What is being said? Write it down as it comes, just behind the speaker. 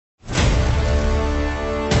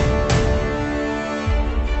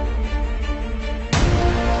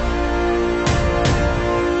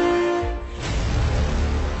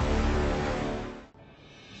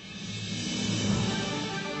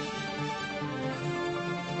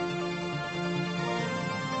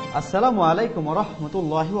আসসালামু আলাইকুম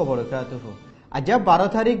রহমতুল্লাহি ওয়া বারাকাতুহু। আজ 12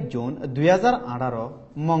 তারিখ জুন 2018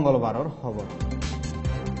 মঙ্গলবারর খবর।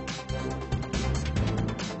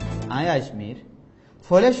 আয় আজমির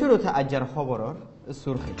ফলে শুরুতে আজের খবরর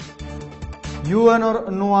সুরখি। ইউএনর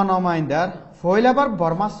নোয়া নমাইন্দার ফয়লাবার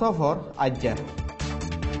বর্মা সফর আজের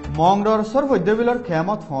মংডর সরফদ্যবিলর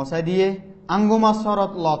খেয়ামত ফসাই দিয়ে আঙ্গুমা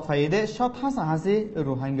সরত লতফাইদে সৎ হাসাহাসি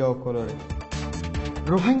রোহিঙ্গা কলরে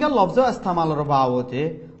রোহিঙ্গা লফজ ইস্তেমালর বাবতে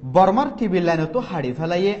বর্মার টিভি লাইনতো হাড়ি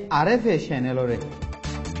ফেলাইয়ে আরএফএ চ্যানেলরে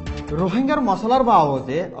রোহিঙ্গার মশলার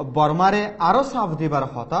বাবতে বর্মারে আরো সাফ দিবার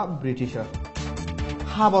হতা ব্রিটিশর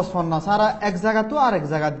হাবস ফন্না সারা এক জায়গা তো আরেক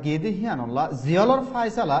জায়গাত গিয়ে দিহিয়ানুল্লাহ জিয়লর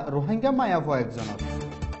ফাইসালা রোহিঙ্গা মায়াফ একজনের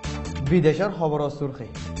বিদেশের খবর সুরখি।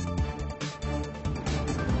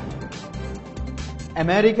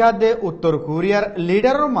 আমেরিকা দে উত্তর কোরিয়ার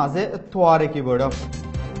লিডারের মাঝে তোয়ারে কি বৈঠক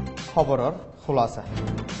খবরের খুলাসা।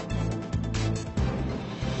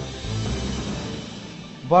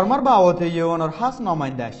 বর্মার বাবতে ইউএনর হাস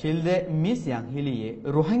নমাইন্দা শিলদে মিস ইয়াং হিলিয়ে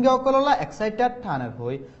রোহিঙ্গা অকললা এক্সাইটেড থানের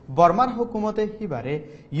হই বর্মার হুকুমতে হিবারে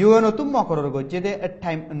ইউএনতুম মকরর গজ্জেদে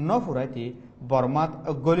টাইম ন ফুরাইতি বর্মাত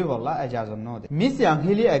গলিবল্লা এজাজত নদে মিস ইয়াং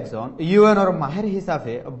হিলি একজন ইউএনর মাহের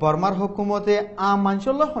হিসাবে বর্মার হুকুমতে আম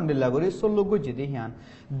মানসল্লা খন্ডিল্লা করি চল্লু গজ্জেদে হিয়ান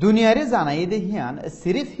দুনিয়ারে জানাই দে হিয়ান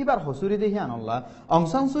সিরিফ হিবার হসুরি দে হিয়ানল্লা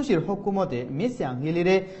অংসাং সুচির হুকুমতে মিস ইয়াং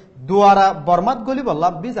হিলিরে দুয়ারা বর্মাত গলিবল্লা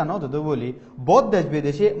বিজানো দদ বলি বহুত দেশ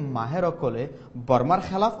বিদেশে মাহের অকলে বর্মার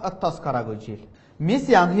খেলাফ তস্করা গজিল। মিস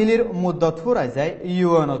ইয়াং হিলির মুদ্দত ফুরাই যায়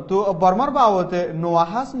ইউএনতো বর্মার বাবতে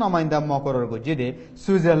নোয়াহাস নমাইন্দা মকরর গজিদে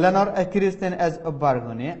সুইজারল্যান্ডর ক্রিস্টেন এজ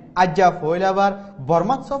বার্গনে আজ্জা ফয়লাবার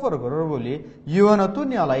বর্মাত সফর করর বলি ইউএনতো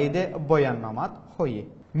নিয়লাইদে বয়াননামাত হইয়ে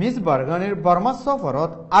মিস বার্গনের বর্মাত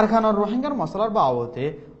সফরত আরখানর রোহিঙ্গার মশলার বাবতে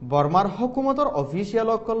বর্মার হুকুমতর অফিসিয়াল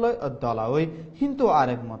অকলয় দলাওই কিন্তু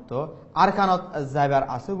আরেক মত আরখানত যাইবার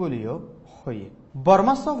আছে বলিও হইয়ে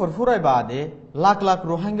বর্মা সফর ফুরাই বাদে লাখ লাখ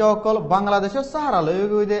রোহিঙ্গা অকল বাংলাদেশের সাহারা লই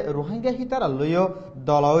গইদে রোহিঙ্গা হিতারা লইও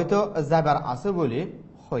দলাওইতো যাইবার আছে বলি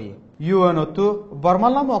হইয়ে ইউএনতো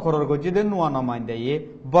বর্মাল্লা মকরর গজিদে নোয়া নমাইন্দাইয়ে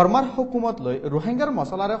বর্মার হুকুমত লই রোহিঙ্গার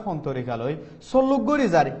মশলারে সন্তরিকা লই চল্লুক গড়ি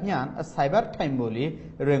যার হিয়ান সাইবার টাইম বলি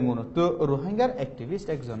রেঙ্গুনতো রোহিঙ্গার অ্যাক্টিভিস্ট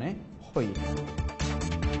একজনে হইয়ে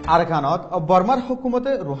আরখানত বর্মার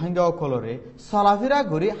হুকুমতে রোহিঙ্গা অকলরে চলাফিরা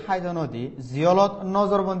ঘুরি হাইদা নদী জিয়লত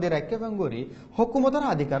নজরবন্দি রাখে ফেঙ্গুরি হুকুমতের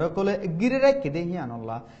আধিকার কলে গিরি রাখে দে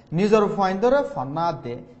হিয়ানল্লাহ নিজের ফয়েন্দরে ফন্না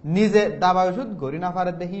দে নিজে দাবা ওষুধ গড়ি না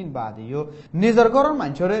পারে দেহীন বাদিও নিজের ঘরের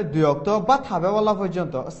মানুষরে দুই অক্ত বা থাবেওয়ালা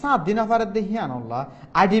পর্যন্ত 7 দিন পারে দে হিয়ানল্লাহ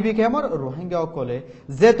আইডিবি কেমর রোহিঙ্গা অকলে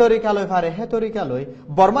যে তরিকালয় পারে হে তরিকালয়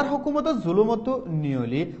বর্মার হুকুমতের জুলুমতো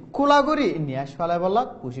নিয়লি কুলাগরি নিয়াস ফেলাই বলা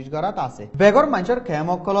কোশিশ করাত আছে বেগর মানুষের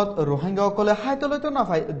কেমক রোহিঙ্গা অকলে হাইতলইতো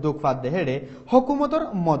নাফাই দুঃখ ফাদ দেহেড়ে হুকুমতর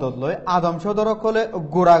মদত লয় আদম সদর অকলে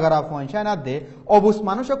গুড়াগারা পয়সা না দে অবুজ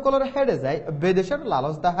মানুষ অকলের হেডে যায় বিদেশের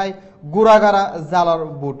লালচ দেখায় গুড়াগারা জালর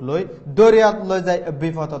বুট লই দরিয়াত লই যায়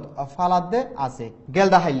বিপদত ফালাত দে আছে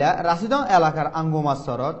গেলদা হাইলা রাশিদং এলাকার আঙ্গুমা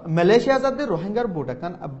সরত মালয়েশিয়া যাতে রোহিঙ্গার বুট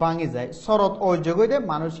এখন ভাঙি যায় সরত ওই জগইদে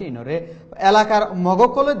মানুষ ইনরে এলাকার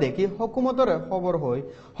মগকলে দেখি হুকুমতর খবর হই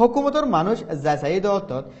হুকুমতর মানুষ যাচাই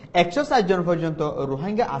দত 160 জন পর্যন্ত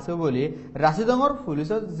রোহিঙ্গা আছে বলে রাশিদংর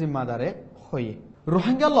পুলিশের জিম্মাদারে হইয়ে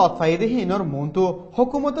রোহিঙ্গা লতফাইদে হিনর মন্তু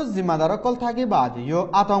হুকুমতের জিম্মাদার কল থাকি বাদিও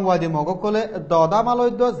আতঙ্কবাদী মগকলে দদা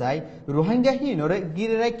মালদ্য যায় রোহিঙ্গা হিনরে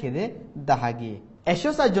গিরে রাখে দে দেখা গিয়ে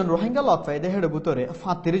 160 জন রোহিঙ্গা লতফাইদে হেডে বুতরে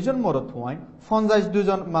 35 জন মরত ফয়েন 52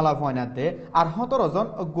 জন মালা ফয়নাত দে আর 17 জন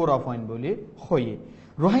গোড়া ফয়েন বলে হইয়ে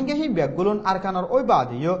রোহিঙ্গা হি ব্যাগগুলোন আরকানর ওই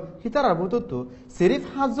বাদিও হিতারার বুতুতু সিরিফ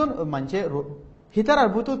 5 জন মানছে হিতারার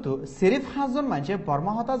বুতুতু সিরিফ 5 জন মানছে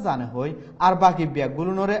বর্মা হতা জানে হই আর বাকি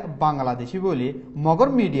ব্যাগগুলোনরে বাংলাদেশি বলি মগর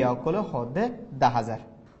মিডিয়া অকলে হদে 10,000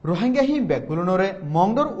 রোহিঙ্গা হি ব্যাগগুলোনরে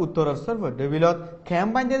মংডর উত্তরের সর্বডবিলত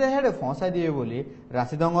ক্যাম্প বান্ধে হেডে ফসাই দিয়ে বলি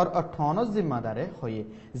রাশিদংর 58 জিম্মাদারে হইয়ে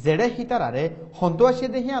জেডে হিতারারে হন্তোয়াশি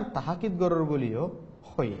দেহিয়ান তাহাকিদ গরর বলিও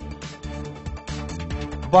হইয়ে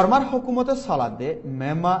বর্মার হুকুমতের সলাদ দে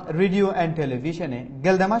মেমা রেডিও এন্ড টেলিভিশনে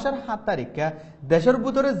গেলদামাসার 7 তারিখে দেশের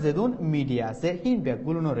ভিতরে যেদুন মিডিয়া আছে হিন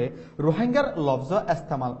ব্যাগগুলোনরে রোহিঙ্গার লফজ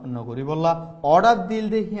ইস্তেমাল নগরী বললা অর্ডার দিল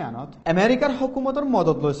দে হিয়ানত আমেরিকার হুকুমতের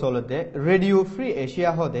মদত লই চলে দে রেডিও ফ্রি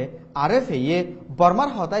এশিয়া হদে আরএফএ বর্মার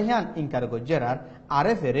হতাই হিয়ান ইনকার গজ্জেরার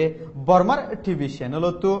আরএফএ বর্মার টিভি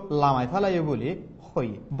চ্যানেলতো লামাই ফেলাই বলি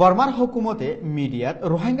বর্মার হুকুমতে মিডিয়াত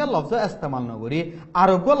রোহিঙ্গা লফজ ইস্তেমাল নগরী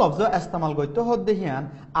আরোগ্য লফজ ইস্তেমাল করতে হদ্দে হিয়ান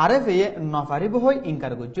আরএফএ নফারিব হই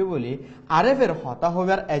ইনকার করছে বলে আরএফের হতা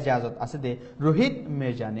হবার এজাজত আছে দে রোহিত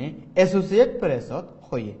মেজানে অ্যাসোসিয়েট প্রেসত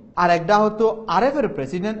হয়ে আর একটা হতো আরএফের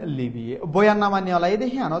প্রেসিডেন্ট লিবিয়ে বয়ান নামা নিয়লাই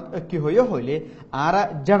দেহিয়ানত কি হইয়া হইলে আর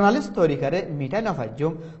জার্নালিস্ট তরিকারে মিটাই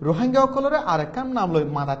নফাজ্যম রোহিঙ্গা সকলরে আরেকখান নাম লই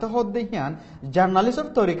মাথাতে হদ দেহিয়ান জার্নালিস্টর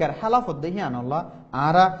তরিকার হেলাফত দেহিয়ান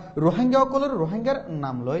আর রোহিঙ্গা সকলের রোহিঙ্গার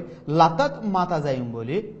নাম লই লাতাত মাতা যাইম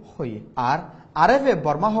বলি হয়ে আর আরএফে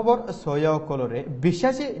বর্মা খবর সৈয়া সকলরে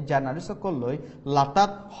বিশ্বাসী জার্নালিস্ট সকল লই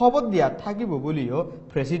লাতাত খবর দিয়া থাকিব বলিও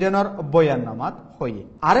প্রেসিডেন্টর বয়াননামাত হয়ে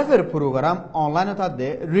আরএফের প্রোগ্রাম অনলাইনে দে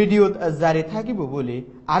রেডিওত জারি থাকিব বলি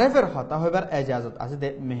আরএফের হতা হইবার এজাজত আছে দে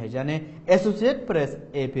মেহেজানে অ্যাসোসিয়েট প্রেস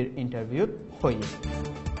এপির ইন্টারভিউত হয়ে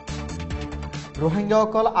রোহিঙ্গা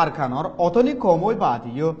সকল আরখানর অতনি কমই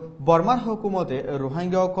বাদিও বর্মার হুকুমতে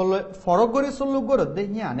রোহিঙ্গা সকল ফরক গড়ি চল্লুক গড়ত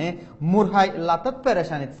দেহিয়ানে মুরহাই লাতাত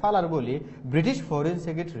পেরেশানিত ফালার বলি ব্রিটিশ ফরেন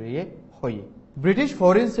সেক্রেটারি হয়ে ব্রিটিশ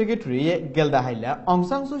ফরেন সেক্রেটারি গেলদাহাইলা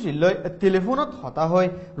অংসাং সুশীলই টেলিফোনত হতা হয়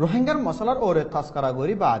রোহিঙ্গার মশলার ওরে তস্করা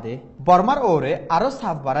গড়ি বাদে বর্মার ওরে আরো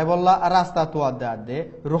সাফ বাড়াই বললা রাস্তা তোয়ার দে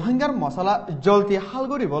রোহিঙ্গার মশলা জলতি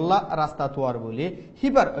হালগড়ি বললা রাস্তা তোয়ার বলি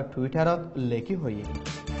হিবার টুইটারত লেখি হয়ে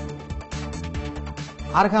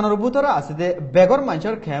আরখানোর ভিতরে আছে যে বেগর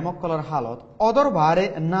মানুষের খেমকলার হালত অদর ভারে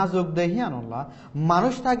নাজুক দেহিয়ানল্লা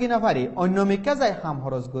মানুষ থাকি না পারি অন্য মিকা যায় হাম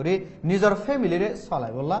খরচ করে নিজের ফ্যামিলিরে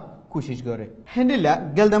চলাই বললা কুশিস করে হেন্ডিলা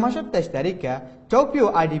গেলদে মাসের 23 তারিখে চৌপিও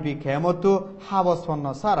আইডিপি খেমতো হাবসন্ন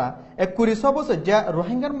সারা 21 বছর যা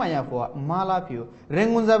রোহিঙ্গার মায়া ফুয়া মালা পিও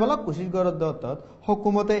রেঙ্গুন যায় বলা কুশিস গড়ত দত্ত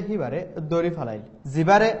হুকুমতে হিবারে দড়ি ফেলাইল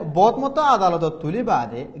জিবারে বদমত আদালতত তুলি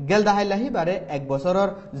বাদে গেলদাহাইলা হিবারে 1 বছরের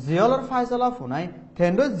জিয়লর ফাইসলা ফুনাই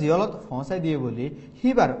থেন্ডো জিয়লত ফসাই দিয়ে বলি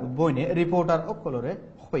হিবার বইনে রিপোর্টার অকলরে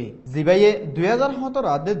হয়ে জিবাইয়ে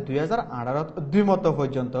 2017 2018 দুই মত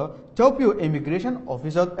পর্যন্ত চৌপিও ইমিগ্রেশন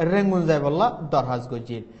অফিসত রেঙ্গুন যায় বললা দরহাজ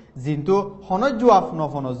গজিল কিন্তু হনজ জুয়াফ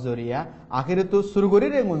নফনজ জরিয়া আখিরে তো সুরগরি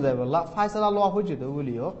রেঙ্গুন যায় বললা ফাইসলা লওয়া হয়েছিল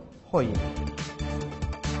বলিও হয়ে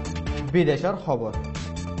বিদেশের খবর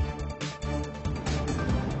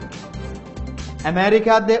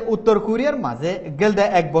আমেরিকা দে উত্তর কোরিয়ার মাঝে গেলদা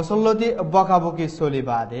 1 বছর লদি বকাবকি চলি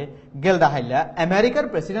বাদে গেলদা হাইলা আমেরিকার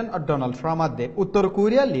প্রেসিডেন্ট ডোনাল্ড ট্রাম্প দে উত্তর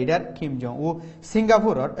কোরিয়ার লিডার কিম জং উ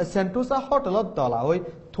সিঙ্গাপুরের সেন্টোসা হোটেলত দলা হই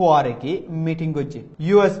থোয়ারে কি মিটিং করছে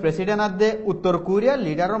ইউএস প্রেসিডেন্ট দে উত্তর কোরিয়ার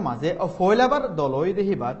লিডারের মাঝে ফয়লাবার দলই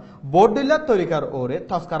দেহিবার বোর্ড দিল্লার তরিকার ওরে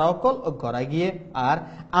তস্কারা অকল গড়াই গিয়ে আর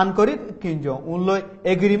আনকরিত কিম জং উন লই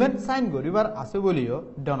এগ্রিমেন্ট সাইন করিবার আছে বলিও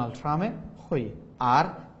ডোনাল্ড ট্রাম্পে হই আর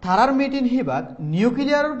থারার মিটিং হিবাদ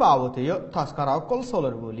নিউক্লিয়ারের বাবতেও তস্কারা অকল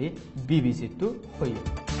চলর বলি বিবিসি টু হই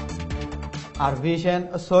আর ভিশন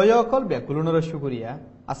সৈয়কল বেকুলনের শুকরিয়া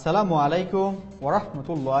আসসালামু আলাইকুম ওয়া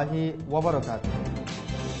রাহমাতুল্লাহি ওয়া বারাকাতুহু।